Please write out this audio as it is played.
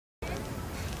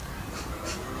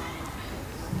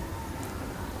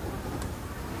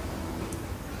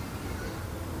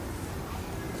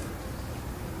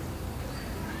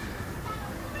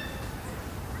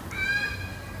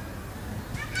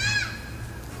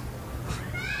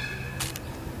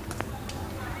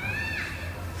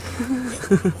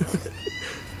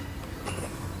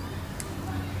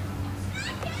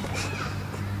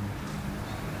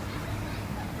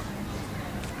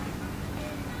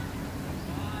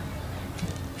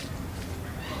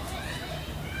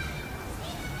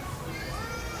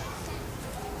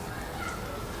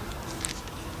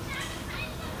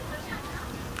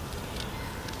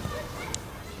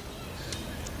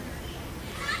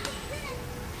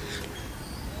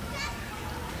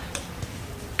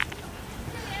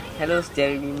Hello,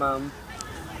 Jeremy mom.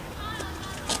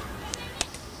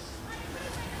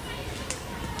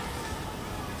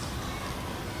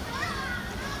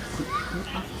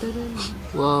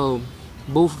 Wow,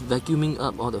 both vacuuming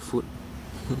up all the food.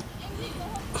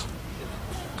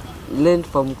 Learn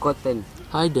from Cotton.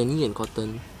 Hi, Danny and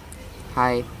Cotton.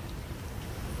 Hi.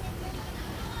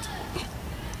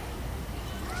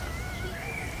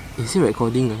 Is it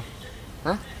recording?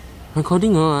 Huh?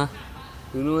 Recording You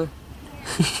know.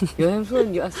 Your hamster,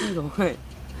 you ask me what?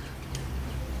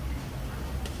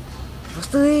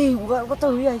 Faster, what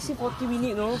time already? I say 40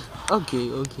 minutes, no?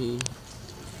 Okay.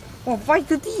 Oh,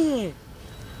 5:30.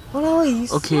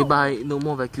 Walao, Okay, bye. No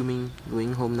more vacuuming.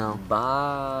 Going home now.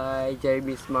 Bye,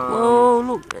 Jeremy's mom. Whoa,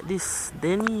 look at this,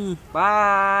 Danny.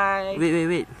 Bye.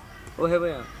 Wait. What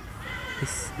happened?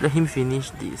 Let him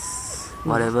finish this.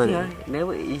 Whatever.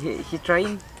 Never. He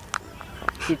trying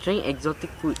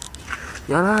exotic food.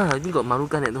 Yeah lah, you got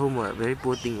marukan at home. Very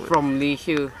poor thing. From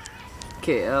Malaysia,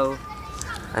 KL.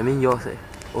 I mean yours.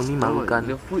 Only marukan.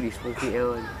 The food is from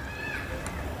KL.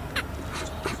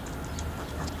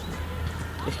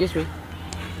 Excuse me.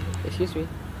 Excuse me.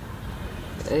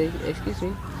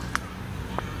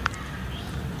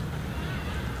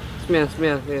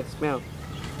 Smell.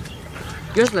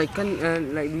 Just like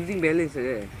losing balance like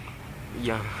that.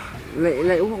 Yeah.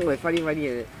 Like walk like funny like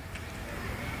that.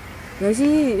 You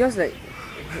see, just like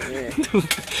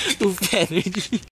Too fat already.